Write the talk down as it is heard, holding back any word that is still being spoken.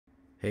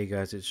Hey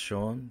guys, it's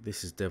Sean.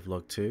 This is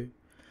DevLog 2.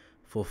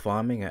 For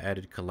farming, I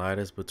added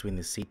colliders between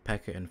the seed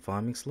packet and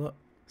farming slot.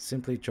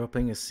 Simply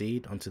dropping a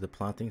seed onto the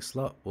planting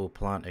slot will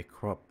plant a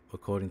crop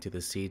according to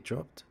the seed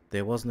dropped.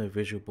 There was no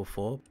visual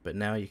before, but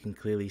now you can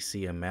clearly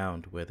see a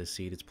mound where the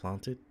seed is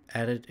planted.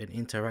 Added an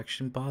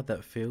interaction bar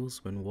that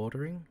fills when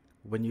watering.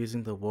 When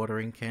using the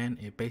watering can,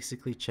 it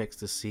basically checks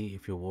to see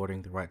if you're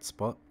watering the right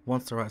spot.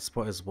 Once the right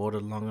spot is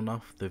watered long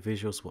enough, the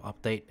visuals will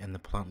update and the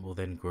plant will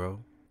then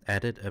grow.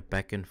 Added a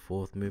back and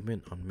forth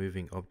movement on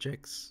moving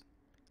objects.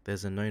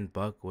 There's a known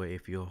bug where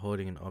if you're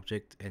holding an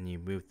object and you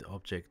move the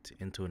object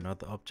into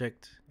another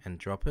object and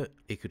drop it,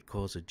 it could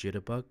cause a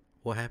jitterbug.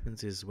 What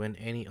happens is when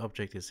any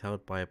object is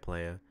held by a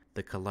player,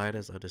 the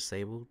colliders are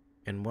disabled,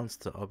 and once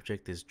the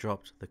object is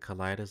dropped, the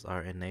colliders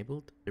are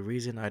enabled. The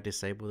reason I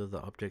disabled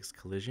the object's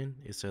collision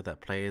is so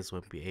that players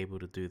won't be able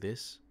to do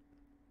this.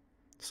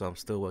 So I'm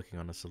still working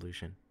on a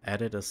solution.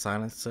 Added a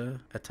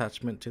silencer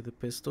attachment to the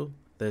pistol.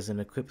 There's an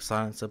equip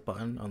silencer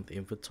button on the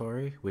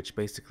inventory, which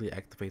basically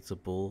activates a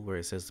ball where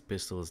it says the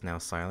pistol is now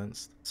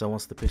silenced. So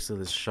once the pistol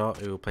is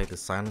shot, it will play the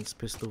silenced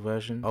pistol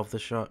version of the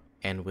shot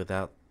and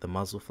without the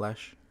muzzle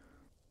flash.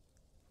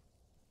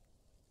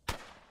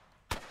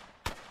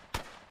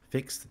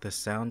 Fixed the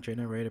sound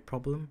generator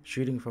problem.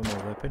 Shooting from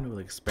a weapon will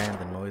expand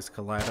the noise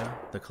collider.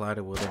 The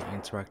collider will then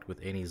interact with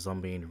any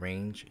zombie in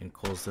range and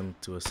cause them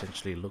to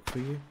essentially look for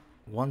you.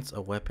 Once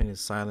a weapon is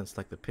silenced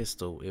like the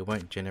pistol, it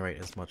won't generate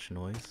as much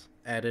noise.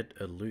 Added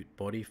a loot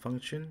body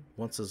function.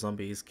 Once a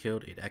zombie is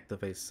killed, it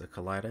activates a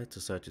collider to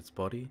search its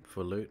body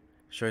for loot.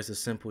 Shows a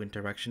simple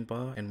interaction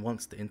bar, and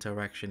once the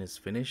interaction is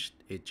finished,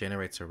 it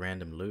generates a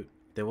random loot.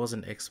 There was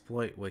an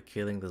exploit where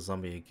killing the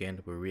zombie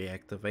again will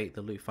reactivate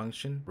the loot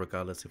function,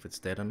 regardless if it's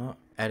dead or not.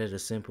 Added a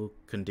simple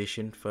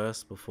condition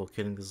first before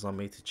killing the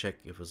zombie to check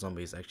if a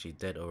zombie is actually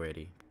dead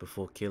already,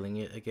 before killing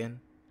it again.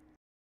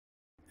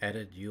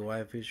 Added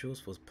UI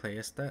visuals for player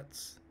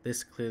stats.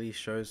 This clearly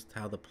shows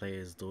how the player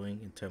is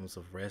doing in terms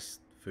of rest,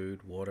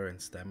 food, water,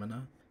 and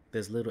stamina.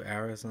 There's little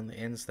arrows on the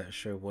ends that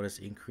show what is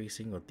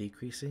increasing or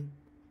decreasing.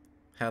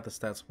 How the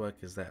stats work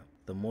is that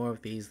the more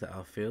of these that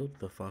are filled,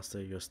 the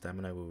faster your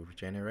stamina will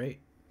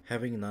regenerate.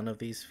 Having none of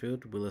these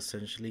filled will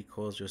essentially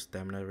cause your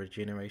stamina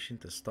regeneration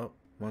to stop.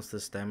 Once the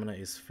stamina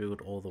is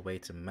filled all the way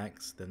to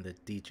max, then the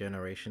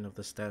degeneration of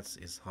the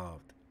stats is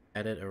halved.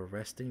 Added a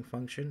resting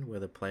function where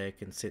the player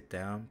can sit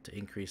down to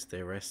increase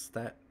their rest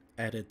stat.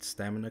 Added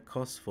stamina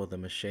costs for the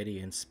machete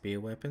and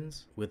spear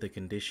weapons with a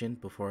condition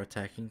before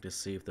attacking to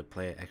see if the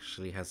player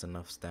actually has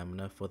enough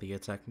stamina for the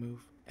attack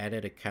move.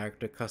 Added a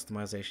character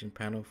customization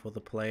panel for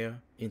the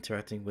player.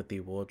 Interacting with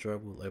the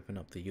wardrobe will open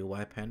up the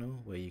UI panel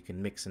where you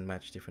can mix and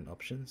match different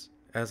options.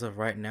 As of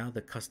right now,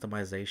 the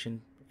customization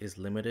is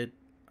limited.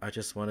 I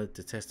just wanted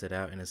to test it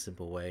out in a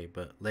simple way,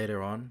 but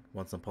later on,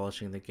 once I'm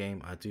polishing the game,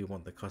 I do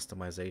want the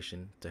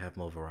customization to have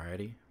more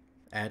variety.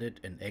 Added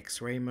an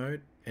X-ray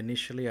mode.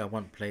 Initially, I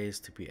want players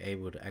to be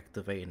able to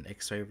activate an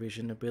X-ray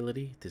vision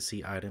ability to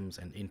see items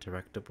and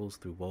interactables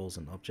through walls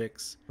and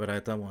objects, but I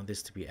don't want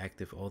this to be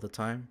active all the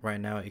time. Right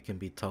now, it can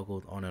be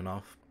toggled on and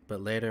off,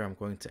 but later I'm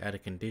going to add a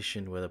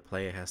condition where the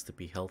player has to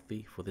be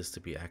healthy for this to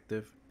be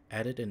active.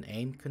 Added an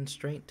aim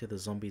constraint to the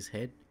zombie's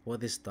head. What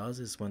this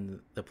does is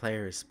when the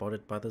player is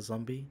spotted by the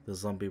zombie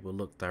will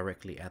look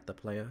directly at the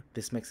player.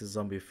 This makes the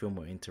zombie feel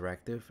more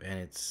interactive, and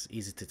it's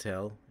easy to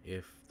tell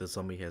if the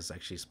zombie has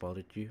actually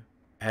spotted you.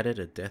 Added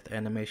a death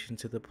animation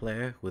to the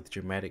player with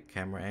dramatic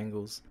camera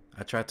angles.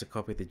 I tried to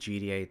copy the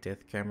GTA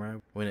death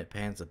camera when it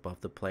pans above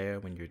the player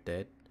when you're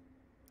dead.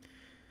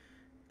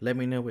 Let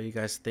me know what you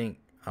guys think.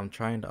 I'm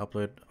trying to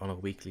upload on a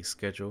weekly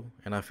schedule,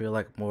 and I feel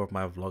like more of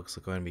my vlogs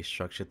are going to be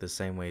structured the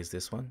same way as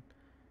this one.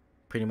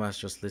 Pretty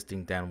much just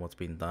listing down what's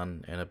been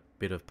done and a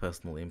bit of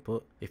personal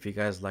input. If you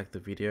guys like the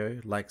video,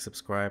 like,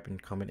 subscribe,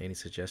 and comment any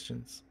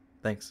suggestions.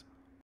 Thanks.